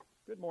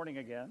Good morning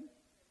again.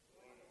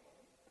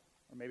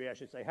 Or maybe I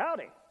should say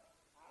howdy.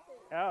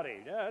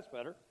 Howdy. Yeah, that's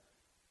better.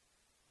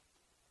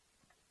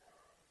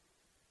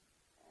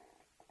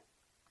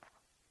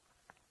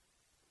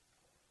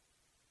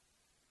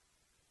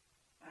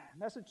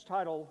 Message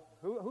title,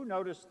 who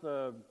noticed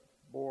the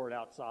board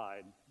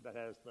outside that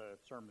has the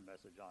sermon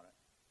message on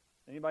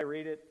it? Anybody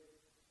read it?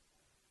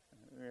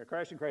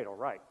 Crash and Cradle,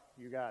 right.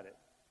 You got it.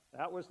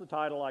 That was the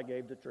title I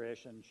gave to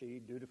Trish, and she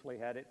dutifully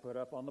had it put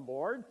up on the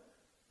board.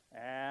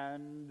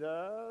 And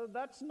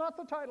that's not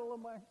the title of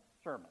my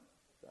sermon.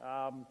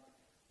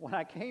 When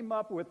I came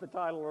up with the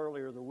title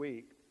earlier the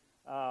week,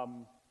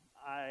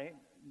 I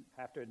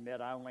have to admit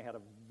I only had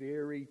a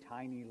very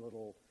tiny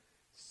little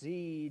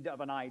seed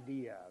of an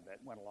idea that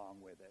went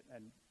along with it.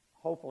 And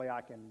hopefully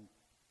I can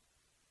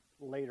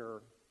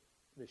later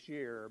this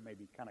year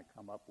maybe kind of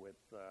come up with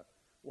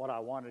what I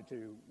wanted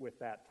to with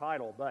that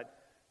title. But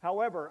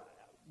however,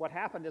 what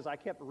happened is I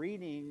kept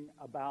reading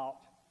about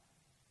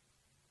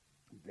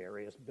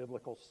various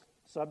biblical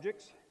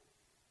subjects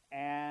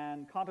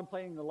and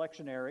contemplating the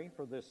lectionary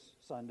for this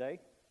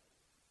Sunday,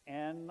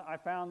 and I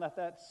found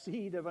that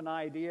seed of an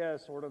idea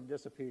sort of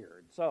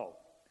disappeared. So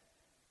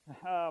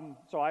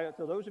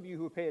those of you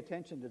who pay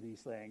attention to these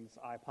things,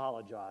 I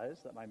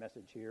apologize that my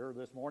message here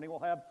this morning will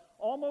have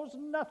almost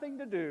nothing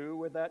to do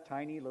with that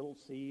tiny little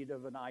seed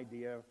of an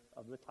idea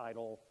of the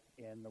title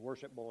in the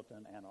worship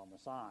bulletin and on the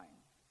sign.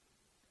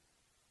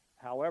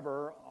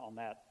 However, on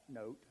that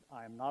note,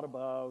 I am not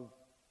above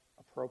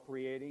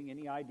appropriating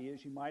any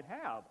ideas you might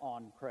have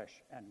on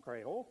Crash and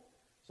Cradle.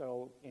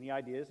 So any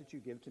ideas that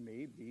you give to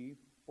me, be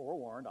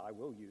forewarned, I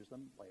will use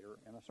them later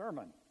in a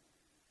sermon.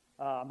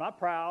 I'm not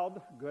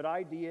proud. Good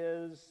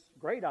ideas,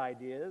 great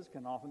ideas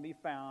can often be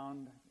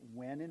found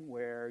when and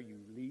where you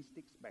least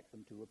expect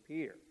them to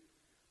appear.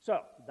 So,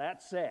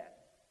 that said,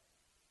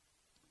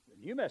 the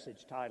new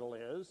message title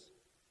is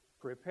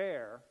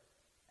Prepare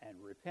and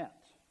Repent.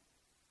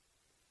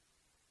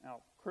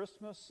 Now,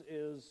 Christmas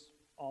is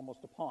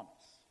almost upon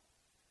us.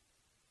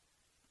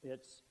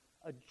 It's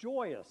a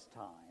joyous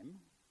time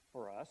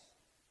for us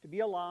to be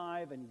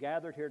alive and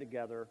gathered here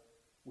together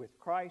with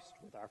Christ,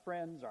 with our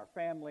friends, our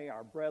family,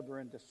 our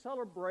brethren, to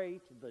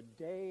celebrate the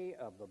day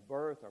of the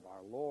birth of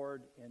our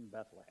Lord in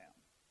Bethlehem.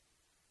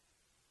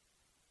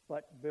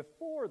 But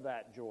before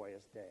that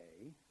joyous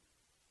day,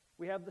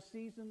 we have the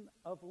season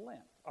of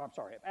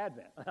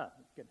Advent.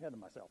 Getting ahead of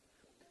myself.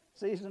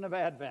 Season of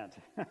Advent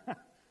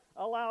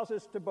allows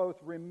us to both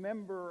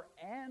remember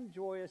and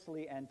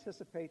joyously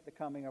anticipate the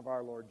coming of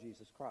our Lord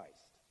Jesus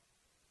Christ.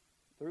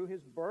 Through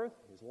his birth,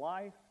 his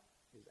life,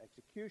 his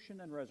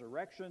execution and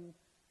resurrection,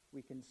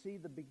 we can see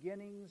the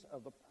beginnings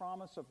of the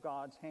promise of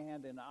God's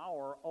hand in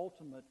our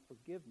ultimate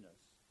forgiveness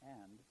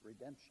and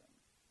redemption.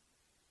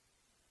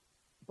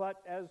 But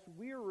as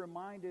we are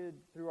reminded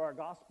through our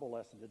gospel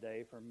lesson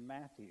today from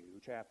Matthew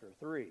chapter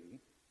 3,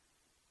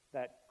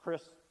 that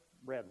Chris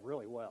read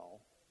really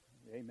well,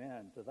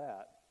 amen to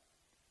that,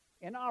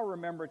 in our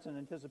remembrance and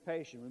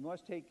anticipation, we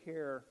must take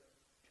care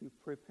to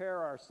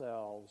prepare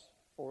ourselves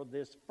for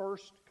this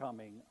first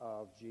coming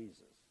of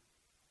Jesus.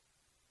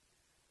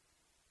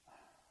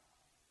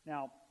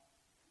 Now,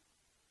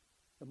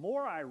 the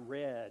more I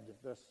read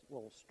this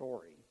little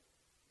story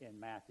in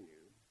Matthew,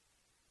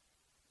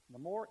 the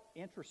more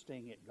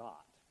interesting it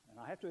got. And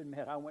I have to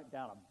admit, I went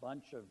down a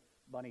bunch of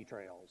bunny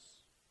trails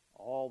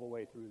all the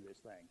way through this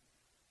thing.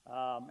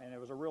 And it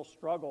was a real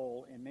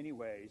struggle in many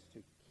ways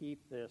to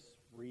keep this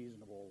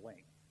reasonable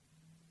length.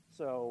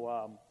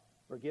 So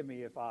forgive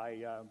me if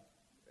I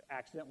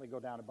accidentally go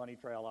down a bunny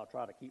trail. I'll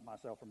try to keep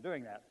myself from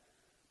doing that.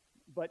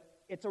 But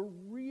it's a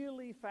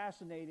really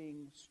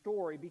fascinating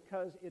story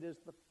because it is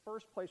the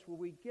first place where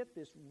we get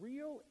this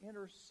real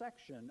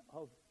intersection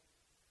of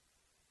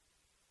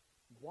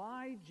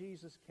why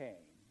Jesus came,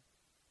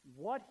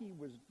 what he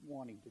was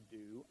wanting to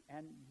do,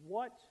 and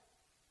what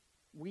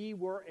we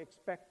were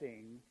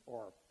expecting,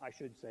 or I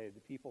should say the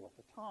people at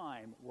the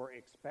time were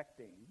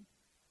expecting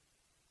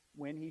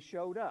when he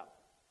showed up.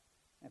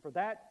 And for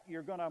that,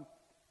 you're going to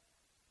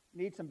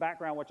need some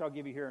background, which I'll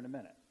give you here in a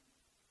minute.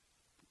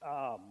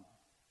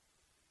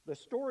 The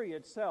story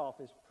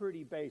itself is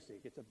pretty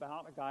basic. It's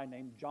about a guy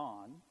named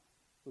John,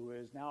 who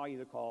is now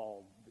either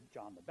called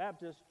John the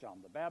Baptist,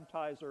 John the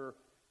Baptizer.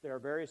 There are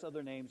various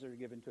other names that are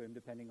given to him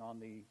depending on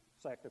the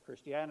sect of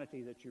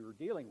Christianity that you're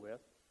dealing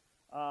with.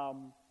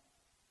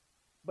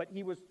 But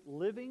he was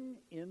living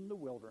in the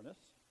wilderness,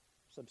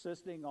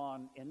 subsisting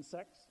on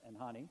insects and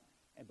honey.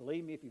 And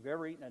believe me, if you've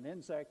ever eaten an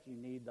insect, you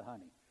need the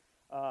honey.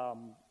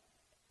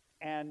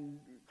 And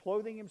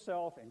clothing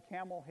himself in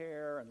camel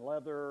hair and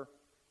leather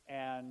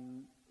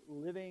and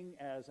living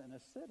as an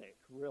ascetic,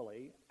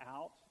 really,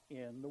 out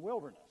in the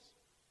wilderness.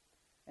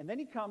 And then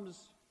he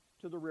comes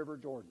to the River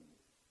Jordan,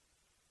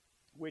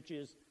 which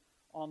is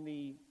on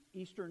the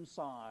eastern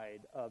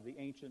side of the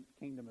ancient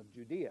kingdom of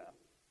Judea,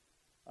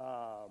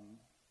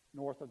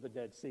 north of the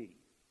Dead Sea.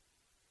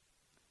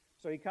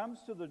 So he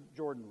comes to the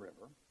Jordan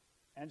River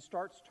and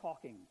starts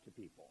talking to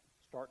people,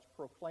 starts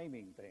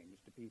proclaiming things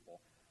to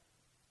people.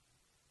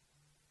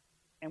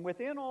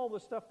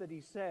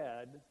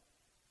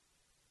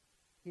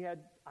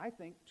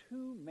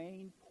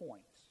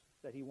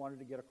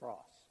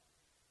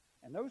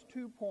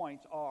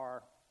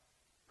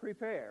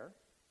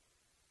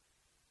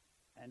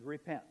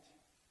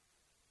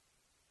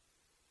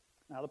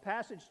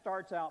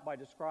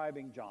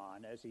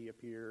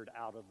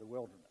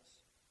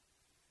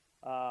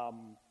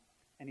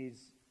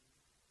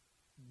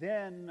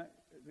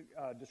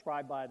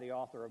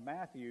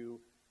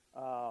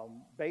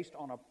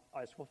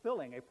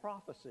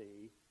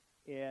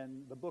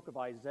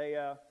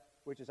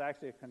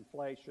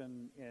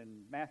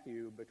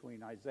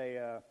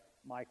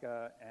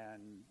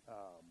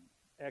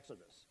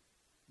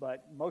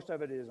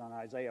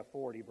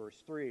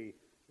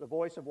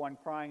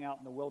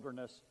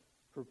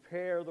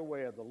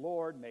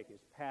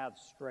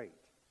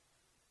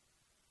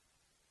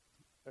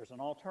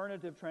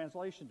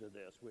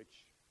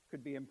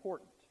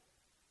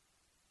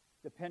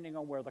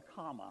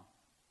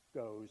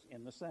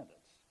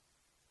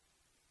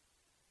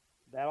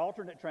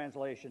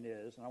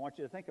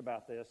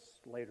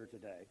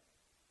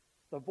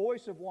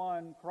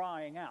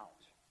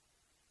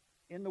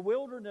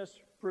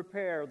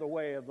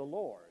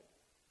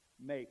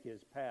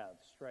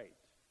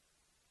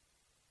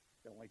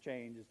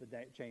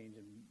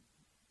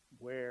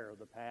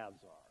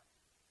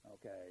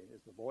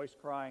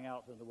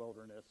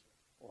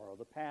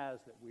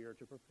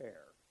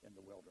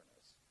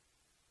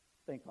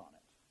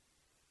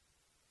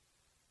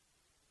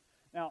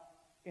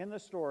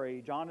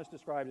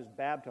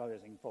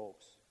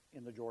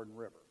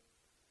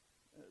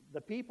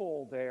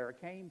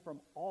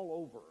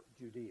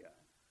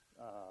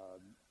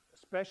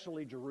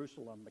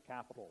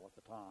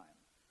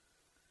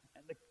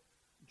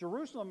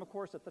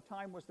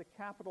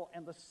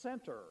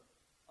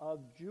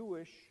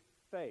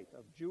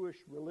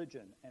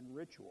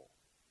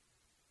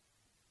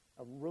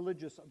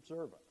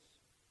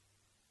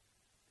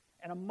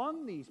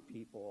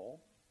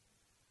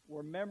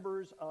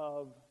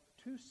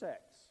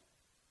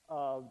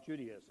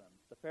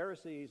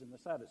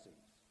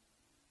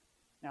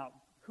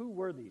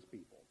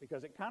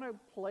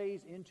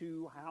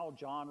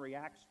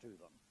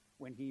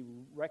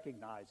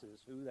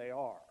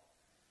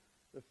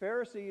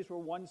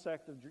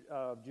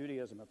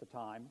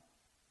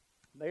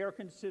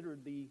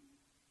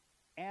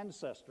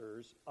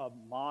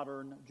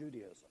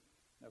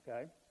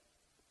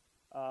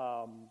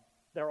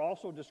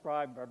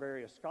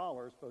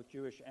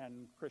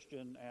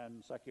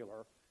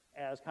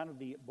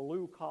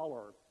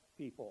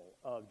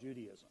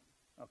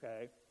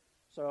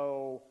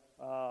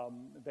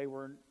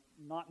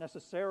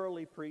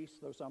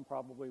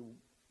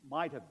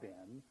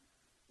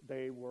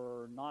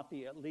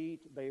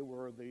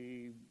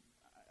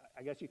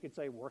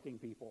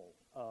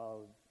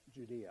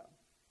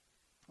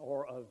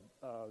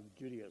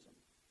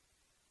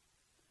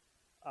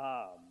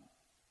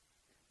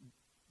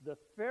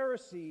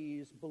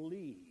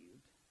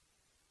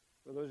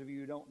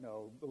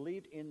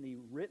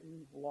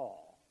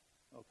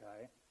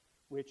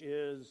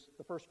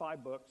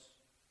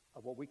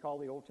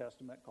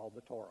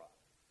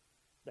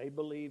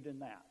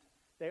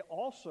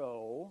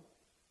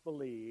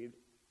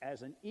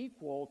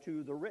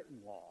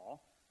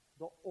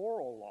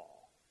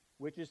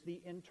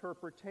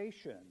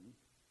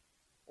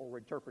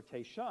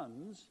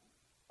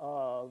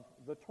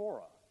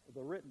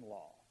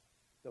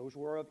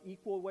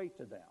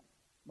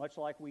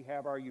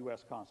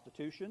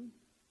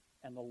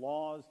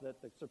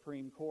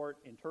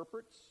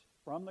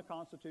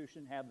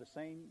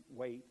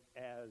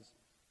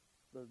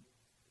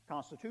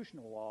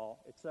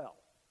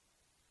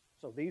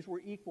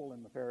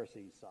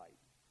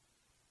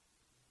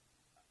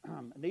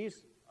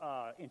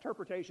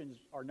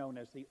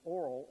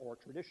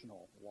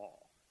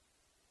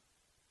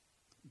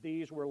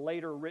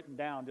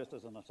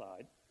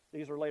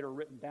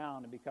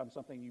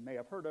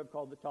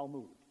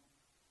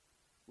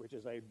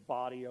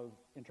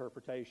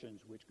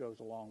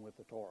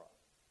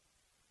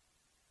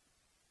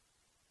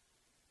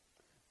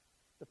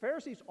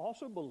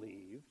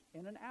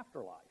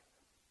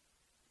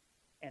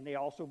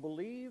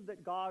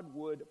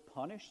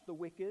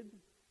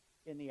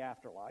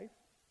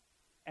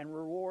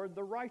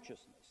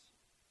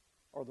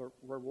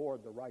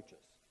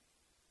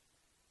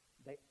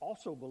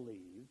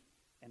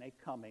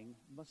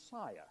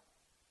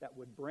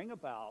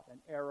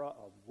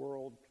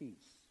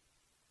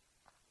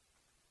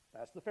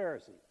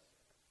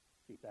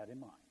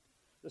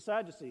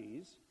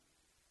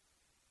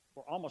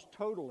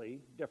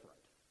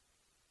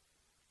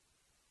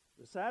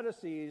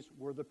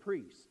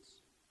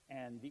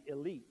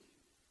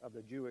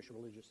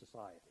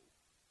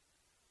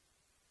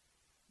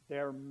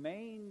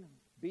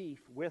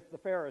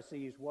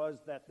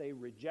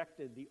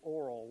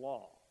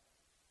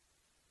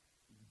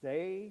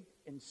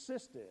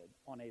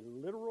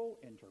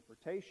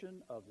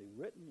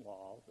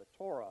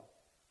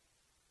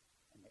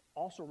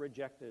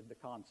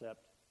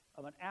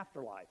 of an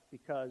afterlife,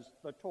 because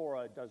the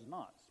Torah does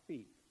not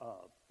speak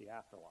of the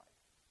afterlife.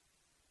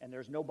 And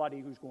there's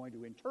nobody who's going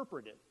to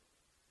interpret it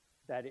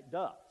that it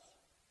does.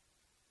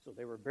 So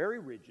they were very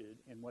rigid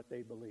in what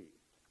they believed.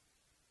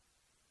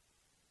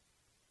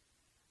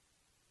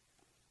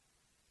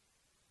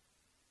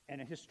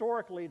 And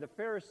historically, the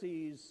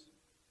Pharisees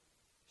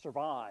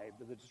survived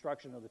the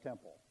destruction of the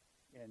temple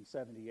in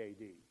 70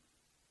 A.D.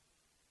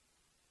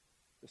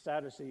 The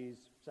Sadducees,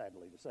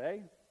 sadly to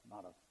say,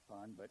 not a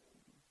fun, but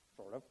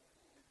sort of,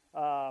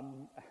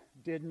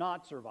 did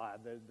not survive.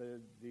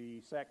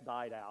 The sect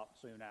died out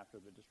soon after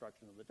the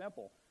destruction of the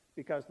temple,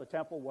 because the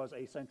temple was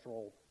a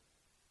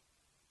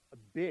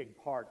big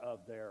part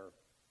of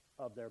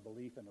their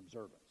belief and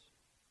observance.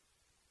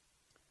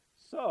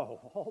 So,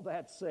 all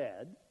that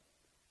said,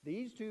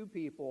 these two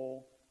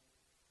people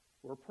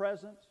were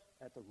present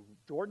at the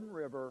Jordan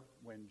River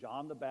when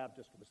John the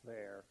Baptist was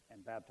there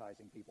and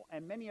baptizing people.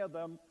 And many of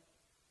them,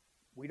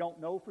 we don't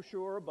know for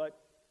sure, but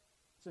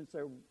since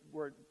there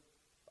were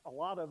a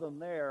lot of them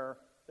there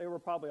were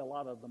probably a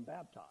lot of them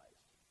baptized.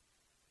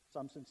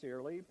 Some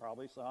sincerely,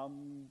 probably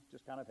some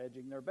just kind of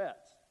hedging their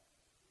bets.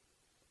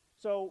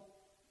 So,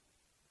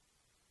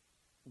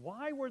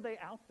 why were they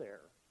out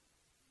there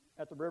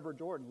at the River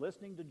Jordan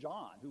listening to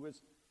John, who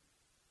was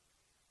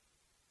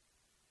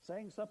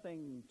saying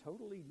something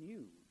totally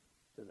new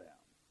to them?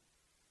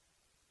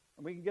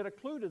 And we can get a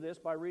clue to this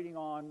by reading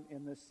on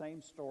in this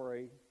same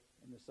story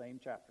in the same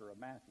chapter of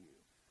Matthew.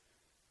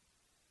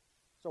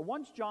 So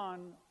once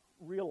John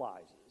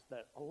realizes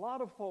that a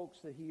lot of folks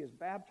that he is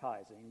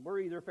baptizing were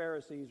either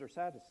Pharisees or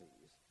Sadducees,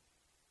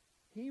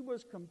 he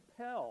was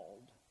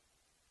compelled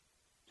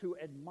to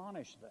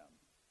admonish them,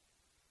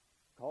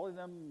 calling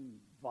them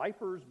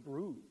vipers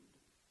brood.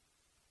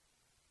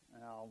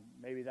 Now,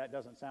 maybe that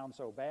doesn't sound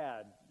so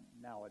bad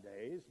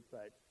nowadays,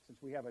 but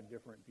since we have a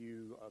different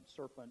view of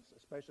serpents,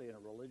 especially in a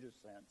religious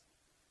sense.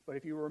 But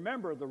if you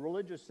remember the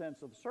religious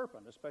sense of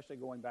serpent, especially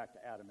going back to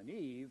Adam and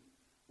Eve,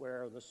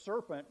 where the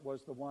serpent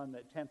was the one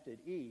that tempted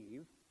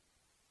Eve,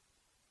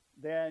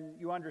 then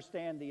you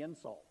understand the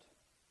insult.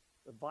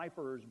 The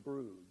viper's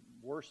brood,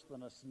 worse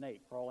than a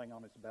snake crawling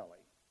on its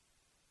belly.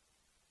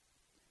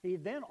 He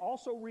then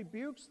also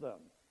rebukes them,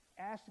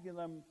 asking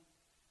them,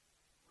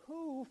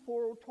 who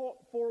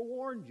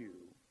forewarned you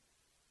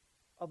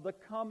of the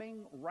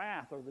coming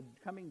wrath or the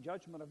coming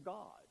judgment of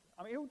God?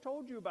 I mean, who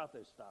told you about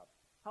this stuff?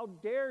 How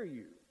dare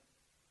you?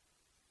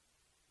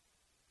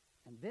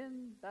 And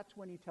then that's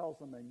when he tells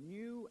them a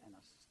new and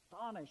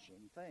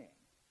astonishing thing.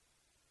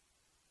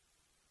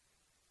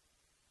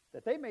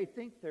 That they may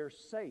think they're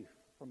safe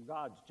from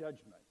God's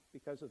judgment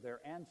because of their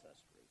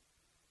ancestry.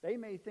 They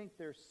may think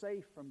they're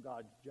safe from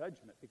God's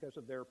judgment because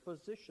of their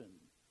position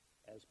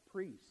as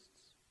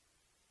priests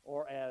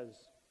or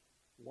as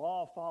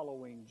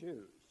law-following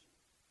Jews.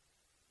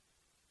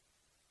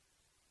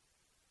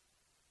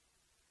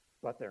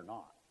 But they're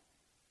not.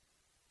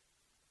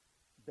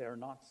 They're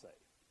not safe.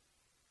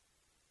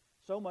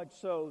 So much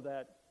so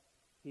that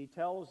he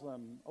tells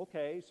them,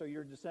 okay, so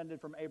you're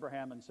descended from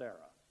Abraham and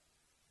Sarah.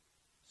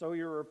 So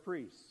you're a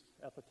priest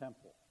at the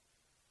temple.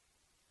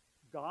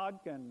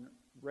 God can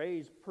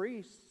raise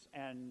priests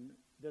and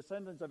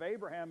descendants of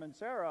Abraham and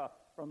Sarah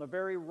from the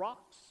very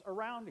rocks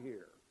around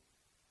here.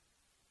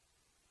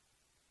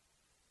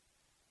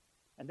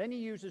 And then he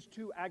uses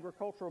two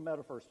agricultural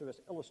metaphors to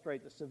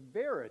illustrate the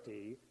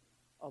severity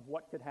of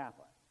what could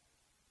happen.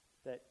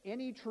 That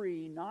any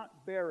tree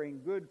not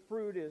bearing good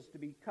fruit is to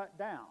be cut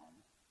down,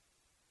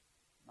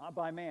 not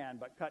by man,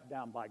 but cut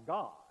down by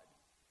God.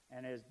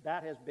 And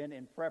that has been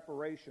in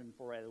preparation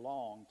for a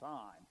long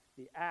time.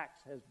 The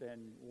axe has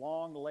been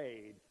long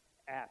laid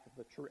at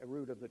the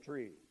root of the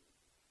tree.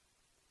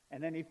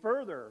 And then he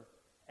further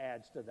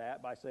adds to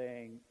that by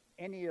saying,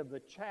 any of the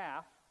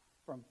chaff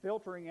from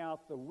filtering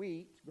out the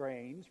wheat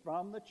grains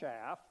from the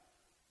chaff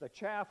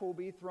will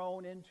be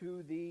thrown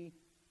into the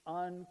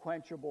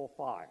unquenchable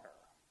fire,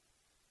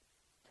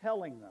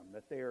 telling them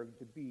that they are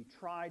to be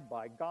tried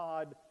by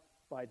God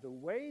by the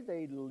way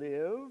they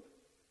live,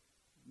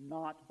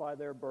 not by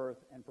their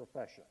birth and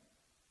profession.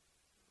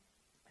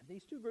 And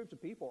these two groups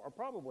of people are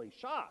probably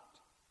shocked.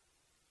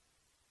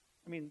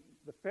 I mean,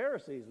 the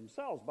Pharisees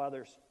themselves, by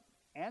their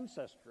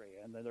ancestry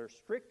and their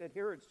strict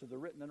adherence to the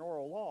written and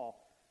oral law,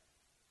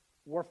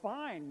 were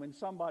fine when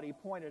somebody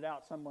pointed the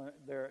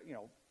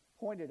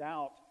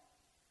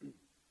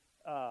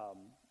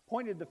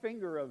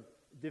finger of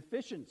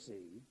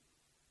deficiency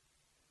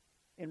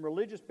in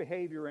religious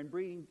behavior and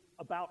bringing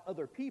about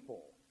other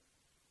people.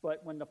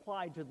 But when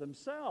applied to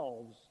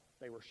themselves,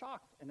 they were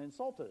shocked and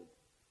insulted.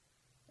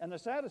 And the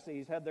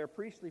Sadducees had their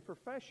priestly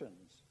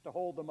professions to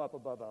hold them up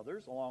above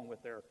others, along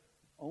with their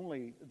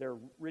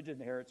rigid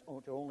adherence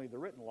to only the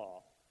written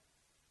law.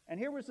 And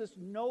here was this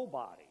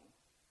nobody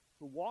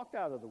who walked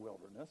out of the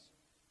wilderness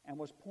and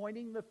was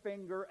pointing the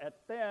finger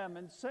at them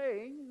and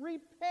saying,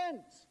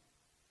 repent.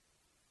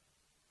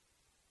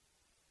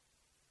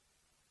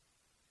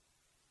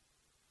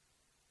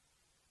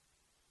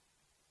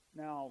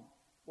 Now,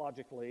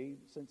 logically,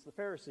 since the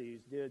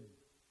Pharisees did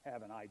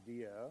have an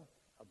idea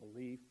a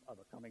belief of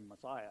a coming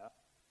Messiah,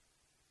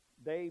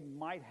 they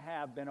might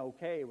have been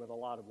okay with a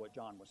lot of what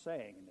John was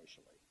saying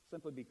initially,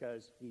 simply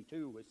because he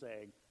too was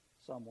saying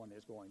someone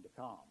is going to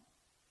come.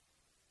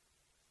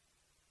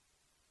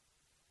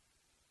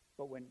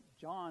 But when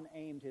John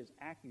aimed his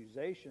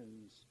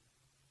accusations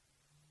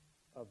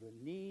of the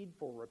need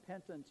for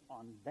repentance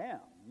on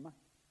them,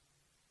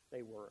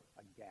 they were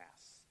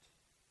aghast.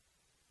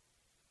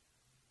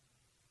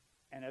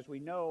 And as we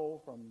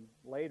know from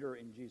later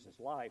in Jesus'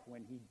 life,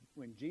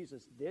 when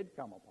Jesus did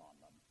come upon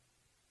them,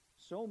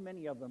 so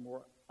many of them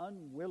were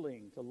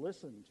unwilling to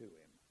listen to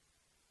him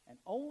and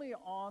only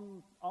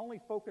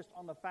focused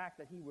on the fact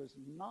that he was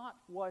not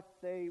what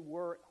they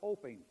were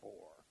hoping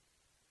for.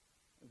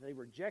 They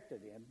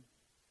rejected him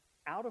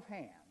out of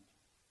hand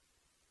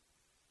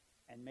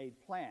and made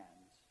plans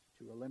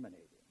to eliminate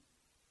him.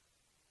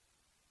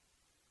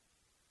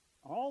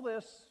 All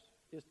this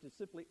is to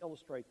simply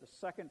illustrate the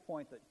second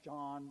point that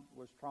John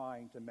was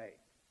trying to make.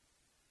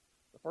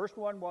 The first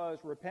one was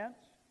repent,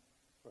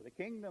 for the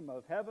kingdom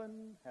of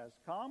heaven has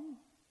come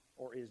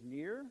or is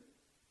near.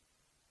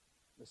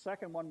 The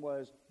second one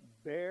was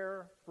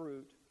bear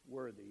fruit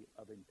worthy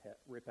of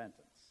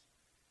repentance.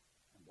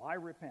 And why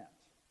repent?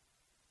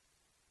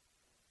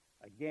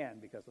 Again,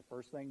 because the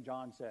first thing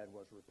John said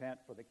was repent,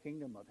 for the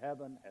kingdom of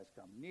heaven has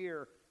come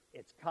near.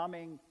 It's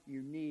coming.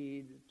 You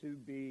need to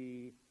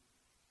be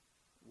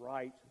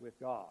right with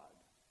God.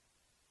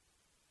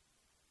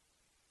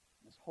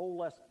 This whole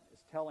lesson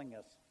is telling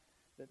us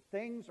that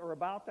things are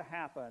about to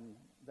happen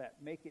that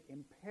make it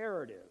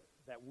imperative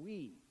that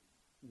we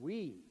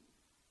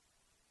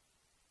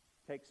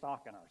take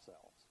stock in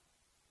ourselves,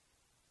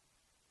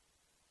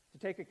 to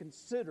take a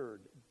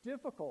considered,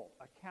 difficult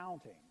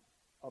accounting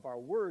of our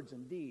words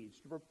and deeds,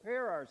 to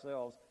prepare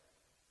ourselves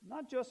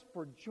not just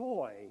for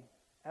joy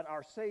at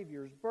our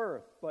Savior's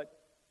birth, but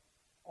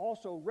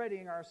also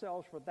readying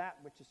ourselves for that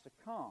which is to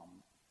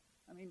come.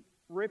 I mean,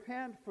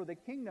 repent, for the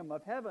kingdom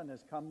of heaven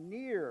has come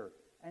near,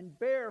 and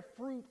bear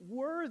fruit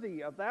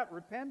worthy of that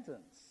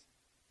repentance.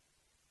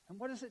 And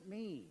what does it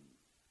mean?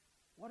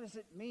 What does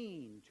it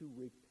mean to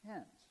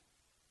repent?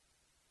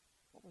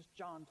 What was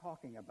John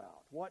talking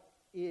about? What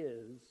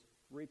is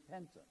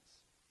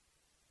repentance?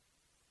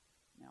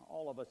 Now,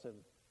 all of us have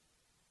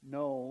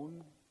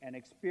known and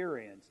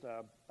experienced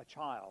a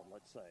child,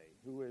 let's say,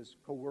 who is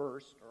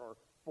coerced or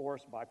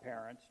forced by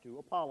parents to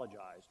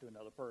apologize to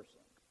another person.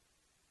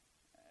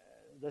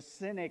 The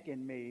cynic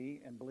in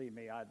me, and believe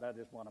me, that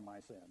is one of my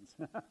sins.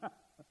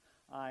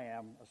 I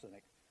am a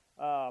cynic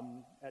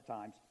at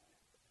times.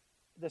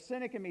 The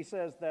cynic in me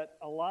says that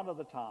a lot of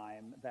the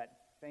time, that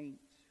faint,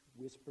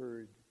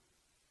 whispered,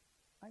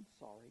 "I'm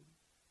sorry,"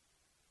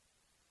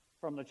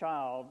 from the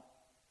child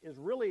is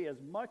really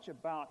as much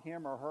about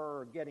him or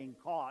her getting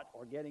caught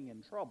or getting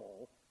in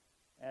trouble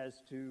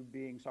as to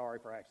being sorry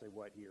for actually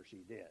what he or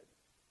she did.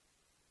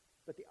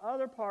 But the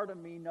other part of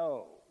me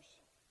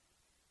knows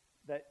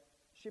that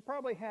she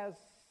probably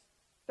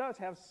does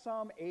have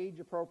some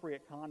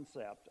age-appropriate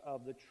concept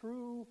of the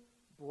true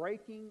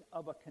breaking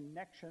of a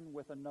connection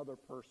with another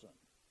person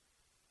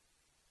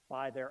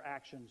by their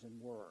actions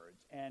and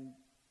words, and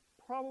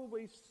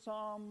probably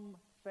some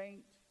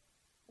faint,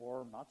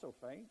 or not so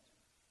faint,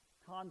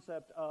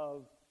 concept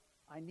of,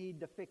 I need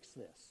to fix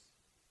this.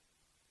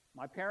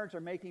 My parents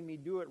are making me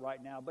do it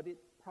right now, but it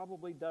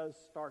probably does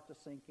start to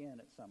sink in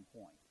at some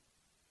point.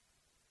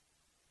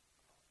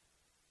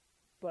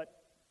 But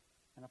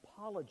an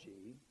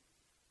apology,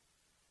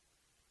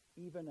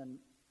 even an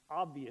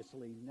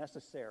obviously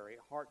necessary,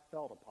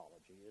 heartfelt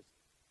apology, is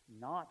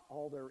not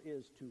all there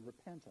is to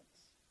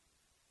repentance.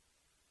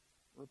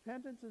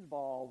 Repentance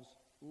involves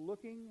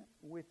looking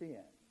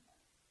within,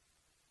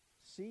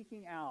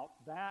 seeking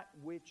out that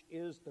which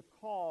is the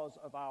cause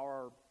of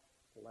our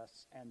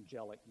less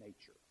angelic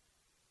nature.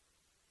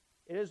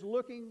 It is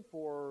looking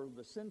for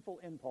the sinful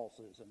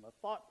impulses and the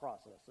thought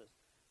processes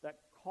that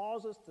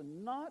cause us to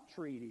not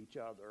treat each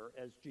other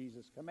as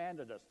Jesus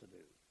commanded us to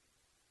do.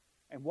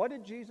 And what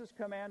did Jesus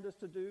command us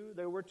to do?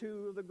 There were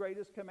two of the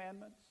greatest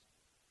commandments.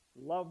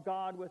 Love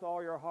God with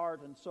all your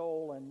heart and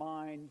soul and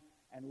mind,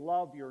 and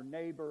love your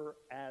neighbor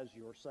as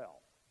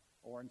yourself.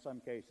 Or in some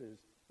cases,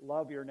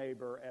 love your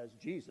neighbor as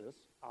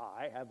Jesus,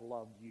 I have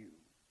loved you.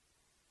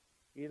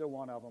 Either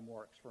one of them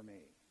works for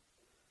me.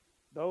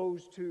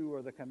 Those two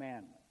are the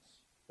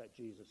commandments that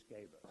Jesus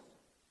gave us.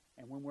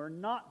 And when we're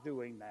not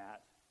doing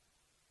that,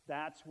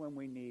 that's when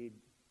we need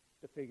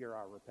to figure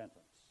our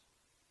repentance,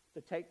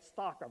 to take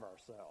stock of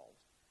ourselves.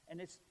 And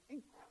it's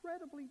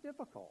incredibly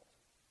difficult.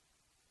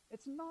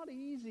 It's not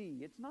easy.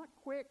 It's not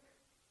quick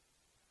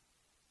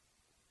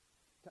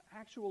to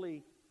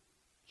actually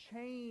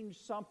change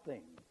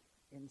something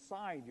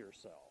inside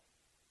yourself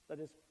that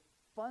is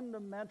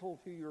fundamental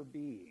to your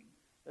being,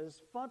 that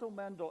is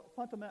fundamental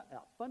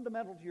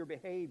to your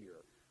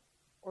behavior,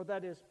 or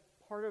that is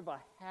part of a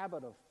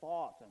habit of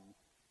thought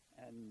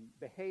and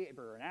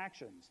behavior and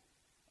actions.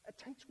 It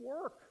takes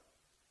work.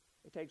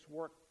 It takes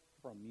work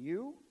from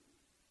you.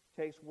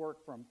 It takes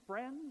work from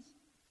friends,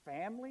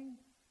 family,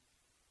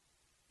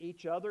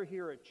 each other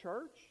here at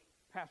church.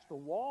 Pastor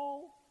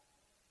Wall.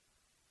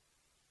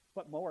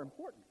 But more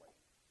importantly,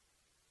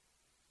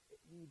 it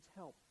needs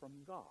help from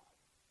God.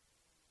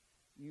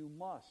 You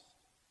must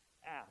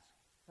ask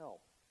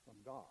help from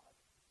God.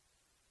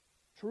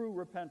 True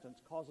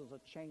repentance causes a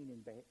change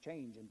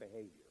in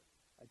behavior,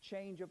 a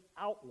change of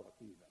outlook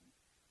even,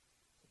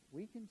 so that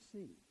we can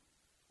see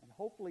and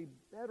hopefully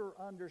better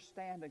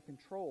understand and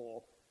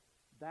control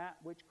that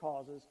which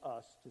causes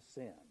us to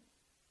sin.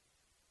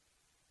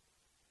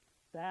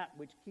 That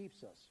which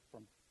keeps us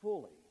from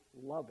fully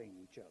loving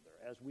each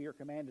other as we are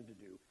commanded to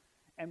do,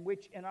 and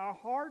which in our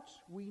hearts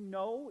we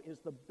know is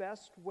the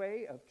best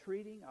way of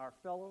treating our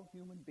fellow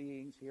human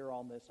beings here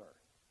on this earth.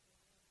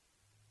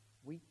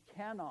 We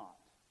cannot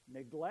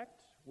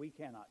neglect, we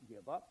cannot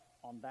give up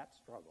on that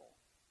struggle.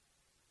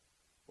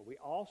 But we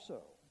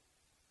also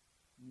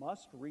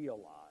must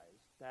realize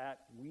that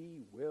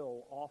we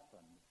will often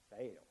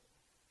fail.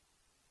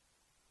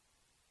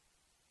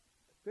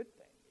 The good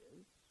thing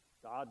is,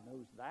 God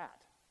knows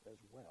that as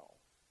well.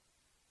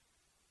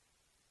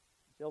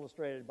 It's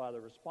illustrated by the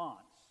response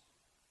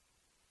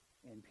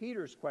in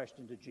Peter's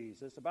question to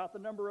Jesus about the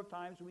number of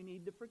times we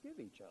need to forgive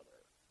each other.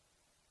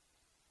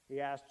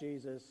 He asked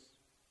Jesus,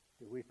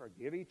 do we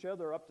forgive each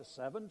other up to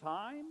 7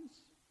 times?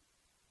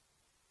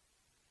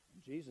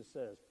 And Jesus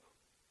says,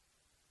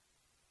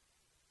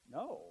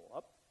 no,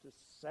 up to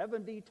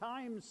 70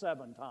 times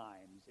 7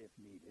 times if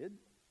needed.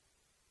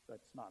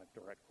 That's not a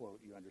direct quote,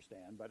 you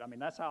understand, but I mean,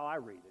 that's how I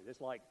read it.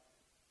 It's like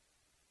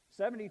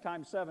 70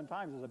 times 7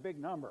 times is a big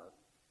number,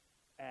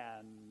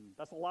 and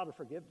that's a lot of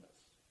forgiveness.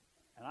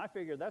 And I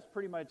figure that's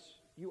pretty much,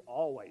 you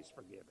always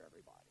forgive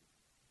everybody.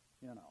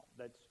 You know,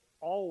 that's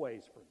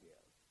always forgive.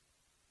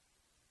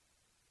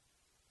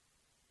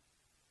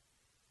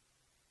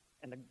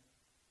 And the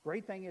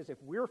great thing is, if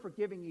we're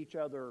forgiving each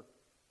other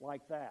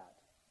like that,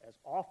 as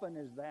often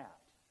as that,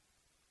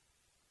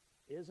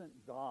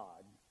 isn't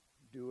God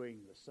doing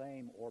the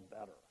same or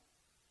better?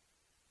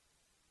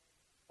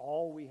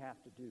 All we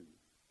have to do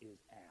is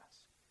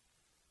ask.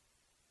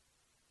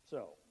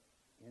 So,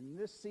 in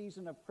this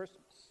season of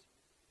Christmas,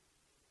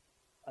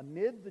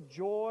 amid the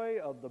joy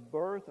of the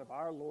birth of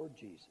our Lord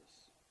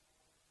Jesus,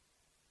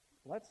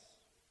 let's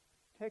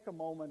take a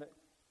moment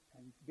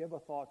and give a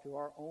thought to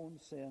our own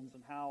sins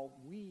and how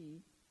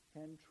we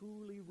can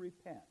truly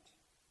repent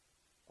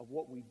of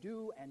what we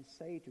do and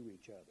say to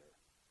each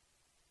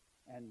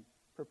other, and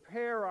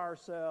prepare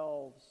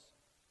ourselves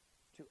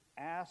to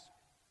ask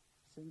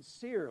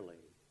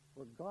sincerely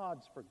for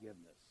God's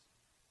forgiveness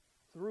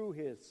through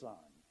His Son,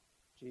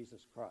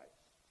 Jesus Christ.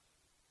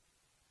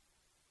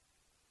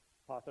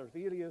 Pater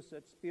Filius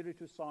et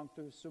Spiritus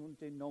Sanctus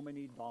sunt in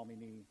nomine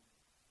Domini,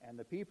 and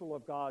the people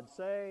of God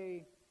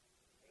say,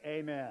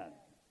 Amen.